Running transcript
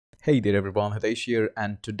Hey there everyone, Hitesh here,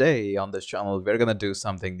 and today on this channel we're gonna do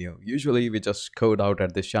something new. Usually we just code out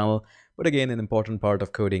at this channel, but again an important part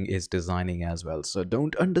of coding is designing as well. So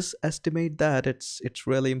don't underestimate that, it's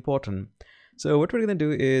really important. So what we're gonna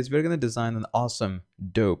do is we're gonna design an awesome,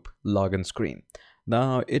 dope login screen.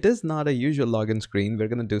 Now it is not a usual login screen, we're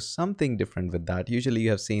gonna do something different with that. Usually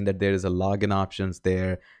you have seen that there is a login options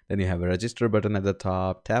there, then you have a register button at the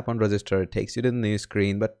top, tap on register, it takes you to the new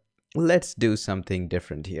screen, but let's do something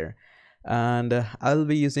different here. And I'll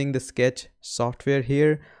be using the Sketch software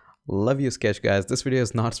here. Love you, Sketch guys. This video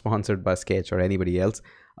is not sponsored by Sketch or anybody else.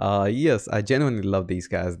 Yes, I genuinely love these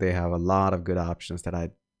guys. They have a lot of good options that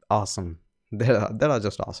are awesome. That are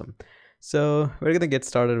just awesome. So we're gonna get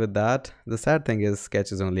started with that. The sad thing is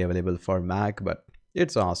Sketch is only available for Mac, but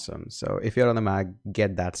it's awesome. So if you're on a Mac,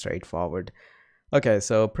 get that straightforward. Okay,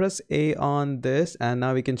 so press A on this and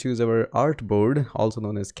now we can choose our artboard, also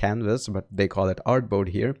known as canvas, but they call it artboard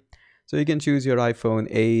here. So you can choose your iPhone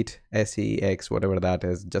 8, SE, X, whatever that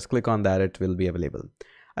is. Just click on that, it will be available.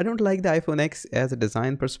 I don't like the iPhone X as a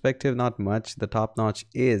design perspective, not much. The top notch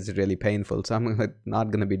is really painful, so I'm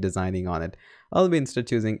not going to be designing on it. I'll be instead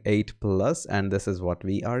choosing 8 Plus, and this is what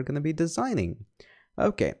we are going to be designing.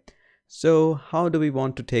 Okay. So how do we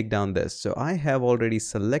want to take down this? So I have already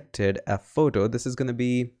selected a photo. This is going to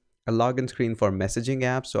be a login screen for messaging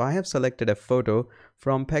apps. So I have selected a photo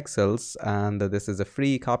from Pexels, and this is a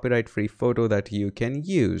free copyright free photo that you can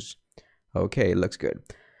use. Okay, looks good.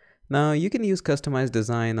 Now you can use customized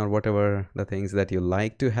design or whatever the things that you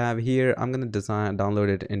like to have here. I'm going to download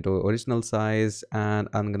it into original size and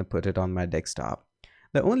I'm going to put it on my desktop.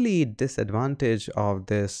 The only disadvantage of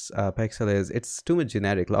this pixel is it's too much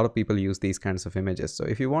generic. A lot of people use these kinds of images. So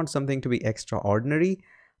if you want something to be extraordinary,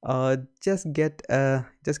 just get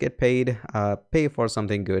paid, pay for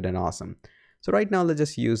something good and awesome. So right now let's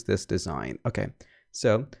just use this design. Okay,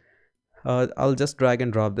 so I'll just drag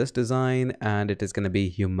and drop this design and it is going to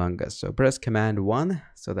be humongous. So press Command 1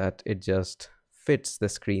 so that it just fits the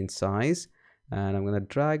screen size, and I'm going to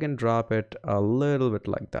drag and drop it a little bit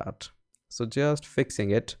like that. So just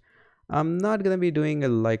fixing it. I'm not going to be doing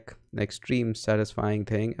an extreme satisfying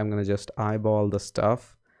thing. I'm going to just eyeball the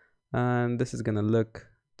stuff and this is going to look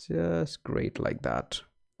just great like that.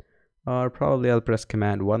 Or probably I'll press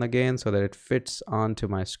Command 1 again so that it fits onto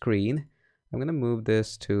my screen. I'm going to move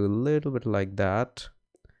this to a little bit like that.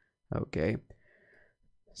 Okay.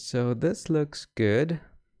 So this looks good.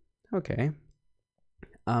 Okay.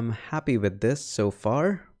 I'm happy with this so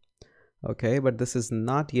far. Okay, but this is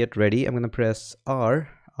not yet ready. I'm going to press R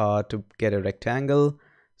to get a rectangle.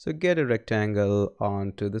 So get a rectangle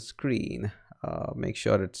onto the screen. Make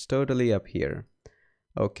sure it's totally up here.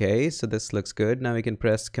 Okay, so this looks good. Now we can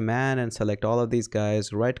press Command and select all of these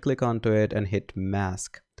guys, right click onto it and hit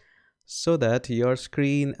mask, so that your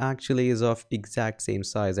screen actually is of exact same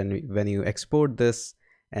size. And when you export this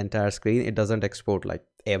entire screen, it doesn't export like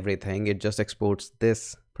everything, it just exports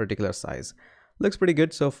this particular size. Looks pretty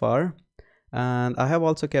good so far. And I have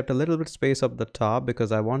also kept a little bit space up the top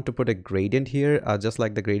because I want to put a gradient here, just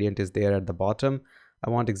like the gradient is there at the bottom. I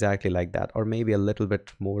want exactly like that, or maybe a little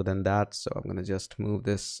bit more than that. So I'm going to just move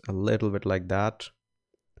this a little bit like that.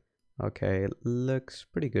 Okay, looks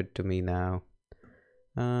pretty good to me now.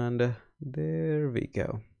 And there we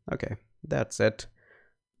go. Okay, that's it.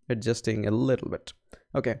 Adjusting a little bit.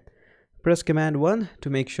 Okay, press Command 1 to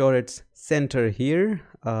make sure it's center here.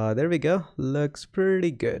 There we go. Looks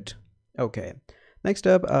pretty good. Okay, next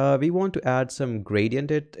up, we want to add some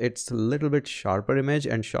gradient. It's a little bit sharper image,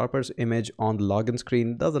 and sharper image on the login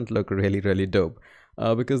screen doesn't look really dope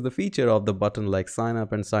because the feature of the button like sign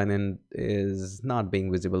up and sign in is not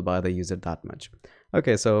being visible by the user that much.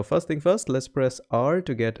 Okay, so first thing first, let's press R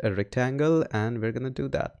to get a rectangle, and we're gonna do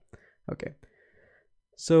that. Okay,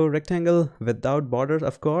 so rectangle without borders,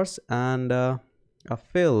 of course, and a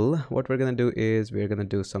fill. What we're gonna do is we're gonna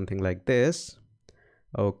do something like this.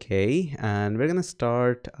 Okay, and we're gonna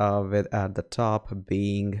start with at the top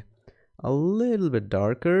being a little bit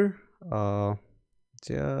darker,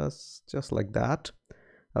 just like that.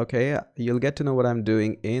 Okay, you'll get to know what I'm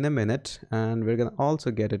doing in a minute, and we're gonna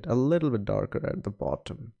also get it a little bit darker at the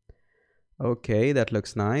bottom. Okay, that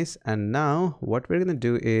looks nice. And now what we're gonna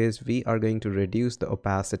do is we are going to reduce the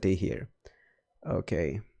opacity here.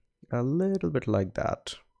 Okay, a little bit like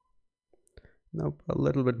that. Nope, a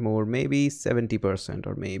little bit more, maybe 70%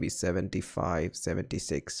 or maybe 75,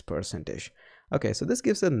 76%-ish. Okay, so this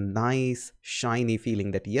gives a nice shiny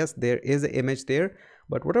feeling that yes, there is an image there,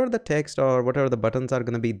 but whatever the text or whatever the buttons are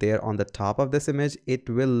going to be there on the top of this image, it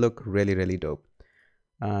will look really dope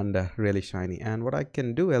and really shiny. And what I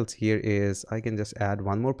can do else here is I can just add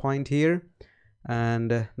one more point here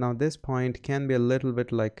And now this point can be a little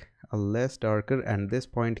bit like a less darker, and this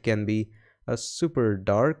point can be a super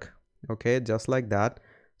dark, okay, just like that,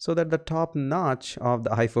 so that the top notch of the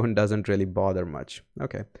iPhone doesn't really bother much.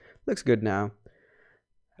 Okay, looks good now.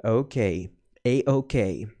 Okay,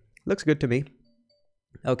 a-okay, looks good to me.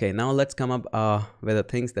 Okay, now let's come up with the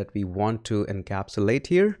things that we want to encapsulate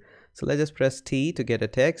here. So let's just press T to get a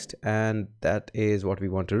text, and that is what we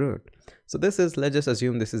want to do. So this is, let's just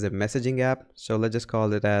assume this is a messaging app. So let's just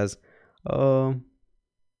call it as not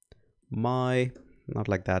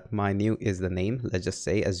like that, my new is the name. Let's just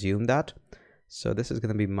say, assume that. So this is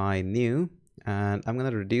going to be my new, and I'm going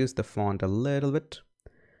to reduce the font a little bit.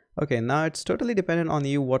 Okay, now it's totally dependent on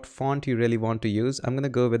you what font you really want to use. I'm going to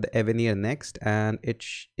go with the Avenir next, and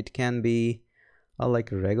it can be like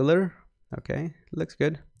regular. Okay, looks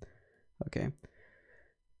good. Okay,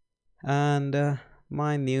 and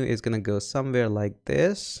my new is gonna go somewhere like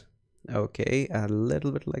this. Okay, a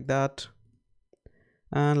little bit like that,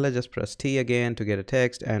 and let's just press T again to get a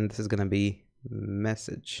text, and this is gonna be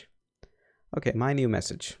message. Okay, my new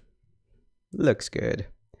message looks good.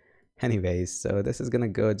 Anyways, so this is gonna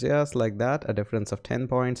go just like that. A difference of 10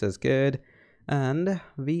 points is good, and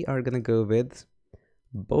we are gonna go with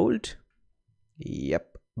bold.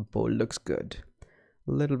 Yep, bold looks good.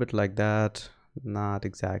 A little bit like that, not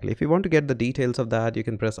exactly. If you want to get the details of that, you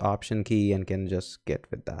can press Option key and can just get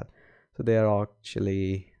with that. So they are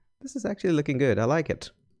actually, this is actually looking good. I like it.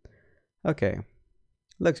 Okay,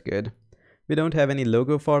 looks good. We don't have any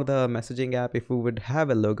logo for the messaging app. If we would have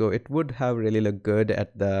a logo, it would have really looked good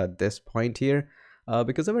at this point here.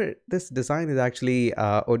 Because this design is actually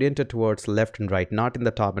oriented towards left and right, not in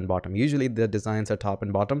the top and bottom. Usually the designs are top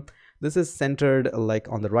and bottom. This is centered like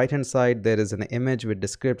on the right hand side. There is an image which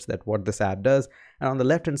describes that what this app does, and on the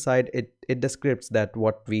left hand side it describes that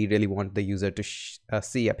what we really want the user to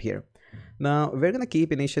see up here. Now we're going to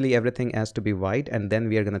keep initially everything as to be white, and then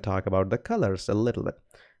we are going to talk about the colors a little bit.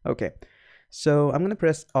 Okay, so I'm going to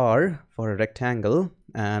press R for a rectangle,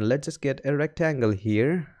 and let's just get a rectangle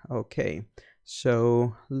here. Okay,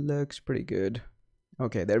 so looks pretty good.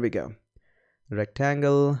 Okay, there we go.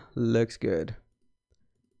 Rectangle looks good.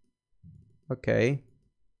 Okay,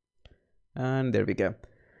 and there we go.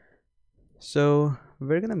 So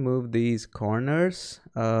we're gonna move these corners,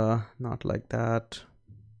 not like that.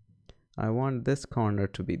 I want this corner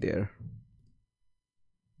to be there.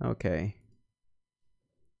 Okay,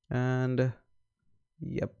 and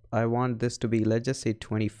yep, I want this to be, let's just say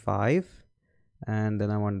 25, and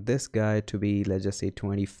then I want this guy to be, let's just say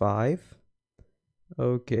 25.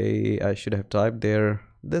 Okay, I should have typed there.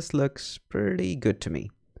 This looks pretty good to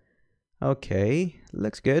me. Okay,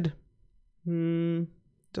 looks good.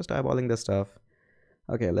 Just eyeballing the stuff.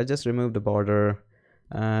 Okay, let's just remove the border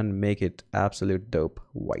and make it absolute dope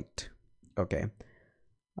white. Okay,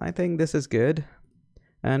 I think this is good.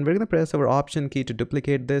 And we're gonna press our Option key to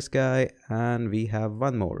duplicate this guy, and we have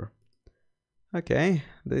one more. Okay,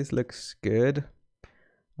 this looks good.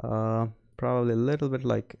 Probably a little bit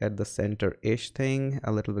like at the center-ish thing,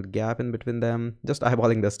 a little bit gap in between them. Just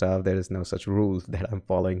eyeballing the stuff. There is no such rules that I'm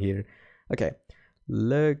following here. Okay,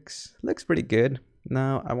 looks pretty good.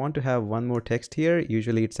 Now I want to have one more text here.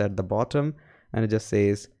 Usually it's at the bottom, and it just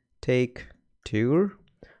says take tour.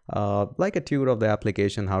 Like a tour of the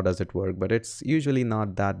application, how does it work? But it's usually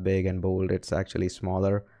not that big and bold. It's actually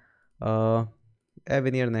smaller.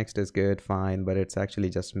 Avenir next is good, fine, but it's actually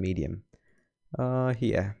just medium.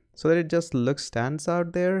 Yeah, so that it just stands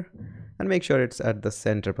out there, and make sure it's at the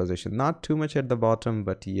center position, not too much at the bottom,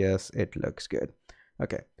 but yes, it looks good.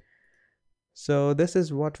 Okay, so this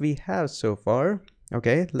is what we have so far.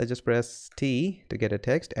 Okay, let's just press T to get a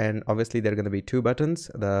text, and obviously there are going to be two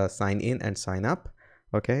buttons, the sign in and sign up.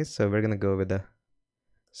 Okay, so we're going to go with the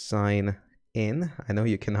sign in. I know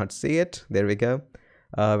you cannot see it. There we go.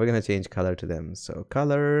 We're going to change color to them. So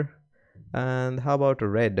color, and how about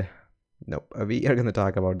red? Nope, we are going to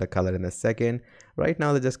talk about the color in a second. Right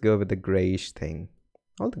now, let's just go with the grayish thing.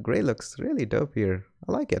 Oh, the gray looks really dope here.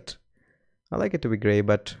 I like it. I like it to be gray,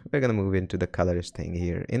 but we're going to move into the colorish thing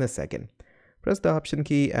here in a second. Press the Option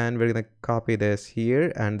key, and we're going to copy this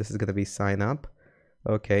here, and this is going to be sign up.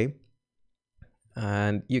 Okay.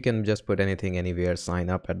 And you can just put anything anywhere,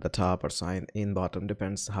 sign up at the top or sign in bottom,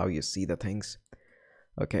 depends how you see the things.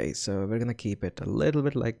 Okay, so we're going to keep it a little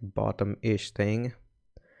bit like bottom-ish thing.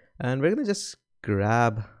 And we're going to just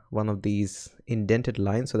grab one of these indented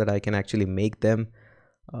lines so that I can actually make them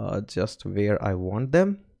just where I want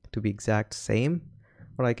them to be exact same,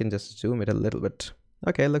 or I can just zoom it a little bit.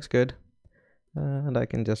 Okay, looks good. And I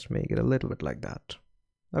can just make it a little bit like that.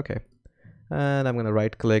 Okay, and I'm going to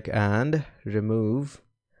right click and remove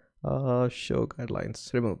Show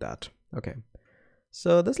guidelines, remove that. Okay,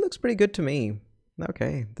 so this looks pretty good to me.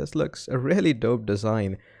 Okay, this looks a really dope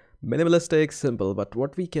design. Minimalistic, simple, but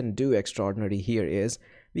what we can do extraordinary here is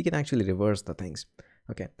we can actually reverse the things.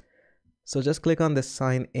 Okay, so just click on this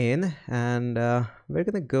sign in, and we're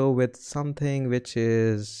gonna go with something which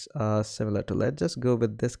is similar to, let's just go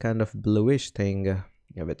with this kind of bluish thing,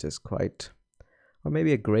 yeah, which is quite, or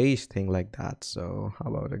maybe a grayish thing like that. So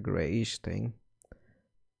how about a grayish thing?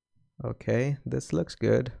 Okay, this looks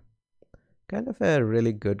good, kind of a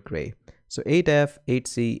really good gray. So 8F,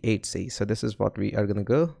 8C, 8C. So this is what we are gonna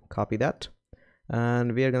go, copy that,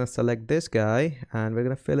 and we are gonna select this guy, and we're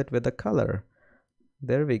gonna fill it with the color.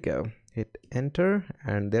 There we go, hit enter,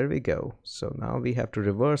 and there we go. So now we have to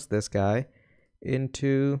reverse this guy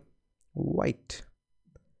into white.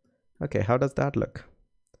 Okay, how does that look?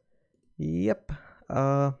 Yep,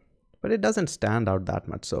 but it doesn't stand out that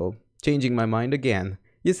much, so changing my mind again.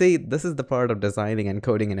 You see, this is the part of designing and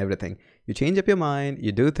coding and everything. You change up your mind,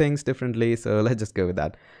 you do things differently, so let's just go with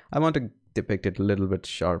that. I want to depict it a little bit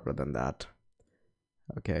sharper than that.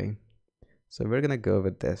 Okay, so we're gonna go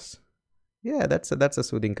with this. Yeah, that's a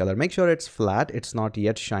soothing color. Make sure it's flat, it's not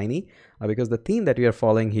yet shiny, because the theme that we are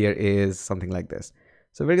following here is something like this.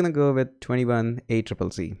 So we're gonna go with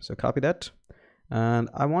 21ACCC. So copy that, and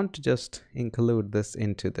I want to just include this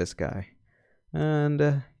into this guy.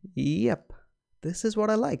 And yep, this is what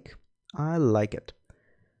I like. I like it.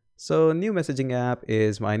 So new messaging app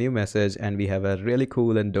is my new message, and we have a really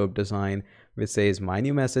cool and dope design which says my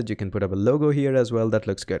new message. You can put up a logo here as well. That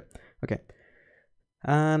looks good. Okay.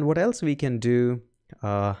 And what else we can do?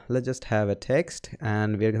 Let's just have a text,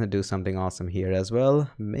 and we're gonna do something awesome here as well.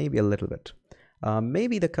 Maybe a little bit.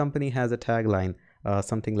 Maybe the company has a tagline,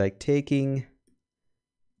 something like taking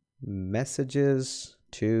messages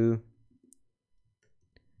to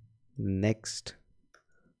next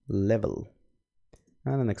level,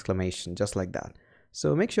 and an exclamation, just like that.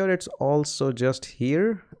 So make sure it's also just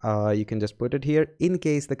here. You can just put it here in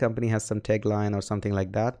case the company has some tagline or something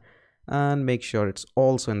like that, and make sure it's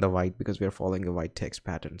also in the white because we are following a white text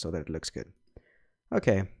pattern so that it looks good.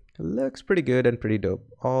 Okay, looks pretty good and pretty dope.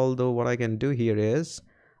 Although what I can do here is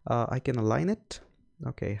I can align it.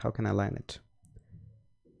 Okay, how can I align it?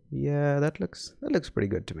 Yeah, that looks pretty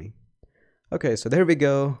good to me. Okay, so there we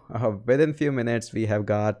go. Within few minutes we have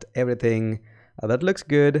got everything that looks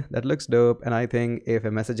good, that looks dope, and I think if a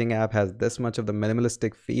messaging app has this much of the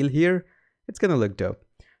minimalistic feel here, it's gonna look dope.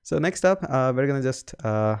 So next up, we're gonna just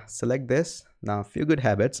select this. Now, a few good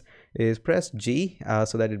habits is press G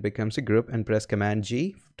so that it becomes a group, and press Command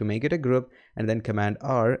G to make it a group, and then Command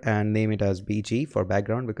R and name it as BG for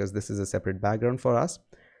background, because this is a separate background for us.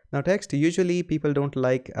 Now text, usually people don't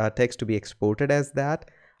like text to be exported as that,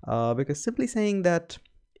 because simply saying that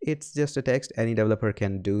it's just a text, any developer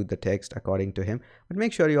can do the text according to him, but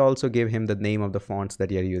make sure you also give him the name of the fonts that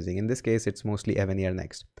you're using. In this case, it's mostly Avenir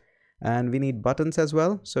Next. And we need buttons as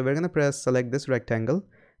well, so we're gonna select this rectangle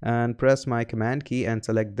and press my command key and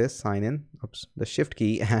select this sign in, the shift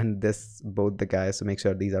key and this, both the guys, so make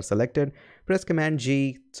sure these are selected. Press Command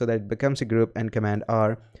G so that it becomes a group, and Command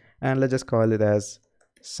R, and let's just call it as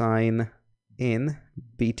sign in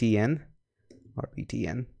BTN or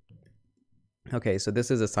BTN. Okay, so this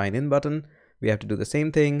is a sign in button. We have to do the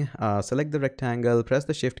same thing. Select the rectangle, press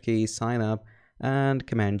the shift key, sign up, and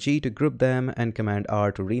Command G to group them, and Command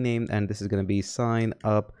R to rename, and this is going to be sign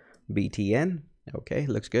up BTN. Okay,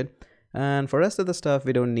 looks good. And for rest of the stuff,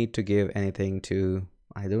 we don't need to give anything to,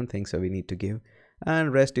 I don't think so we need to give.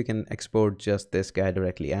 And rest you can export just this guy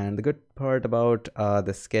directly. And the good part about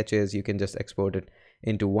the sketch is you can just export it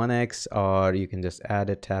into 1x, or you can just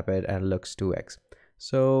add it, tap it, and it looks 2x.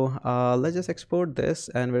 So let's just export this,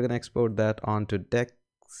 and we're gonna export that onto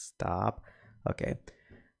desktop. Okay,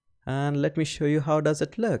 and let me show you how does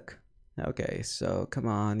it look. Okay, so come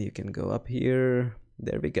on, you can go up here.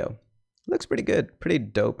 There we go. Looks pretty good, pretty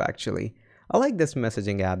dope actually. I like this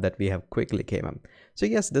messaging app that we have quickly came up. So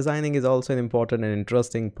yes, designing is also an important and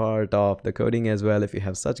interesting part of the coding as well. If you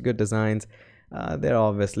have such good designs, they're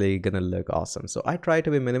obviously gonna look awesome. So I try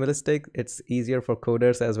to be minimalistic. It's easier for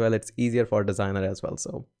coders as well. It's easier for designer as well.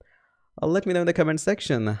 So let me know in the comment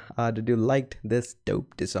section, did you like this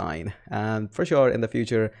dope design? And for sure in the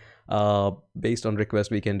future, based on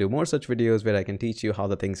request, we can do more such videos where I can teach you how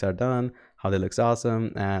the things are done, how they looks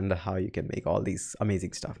awesome, and how you can make all these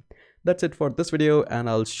amazing stuff. That's it for this video, and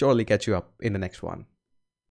I'll surely catch you up in the next one.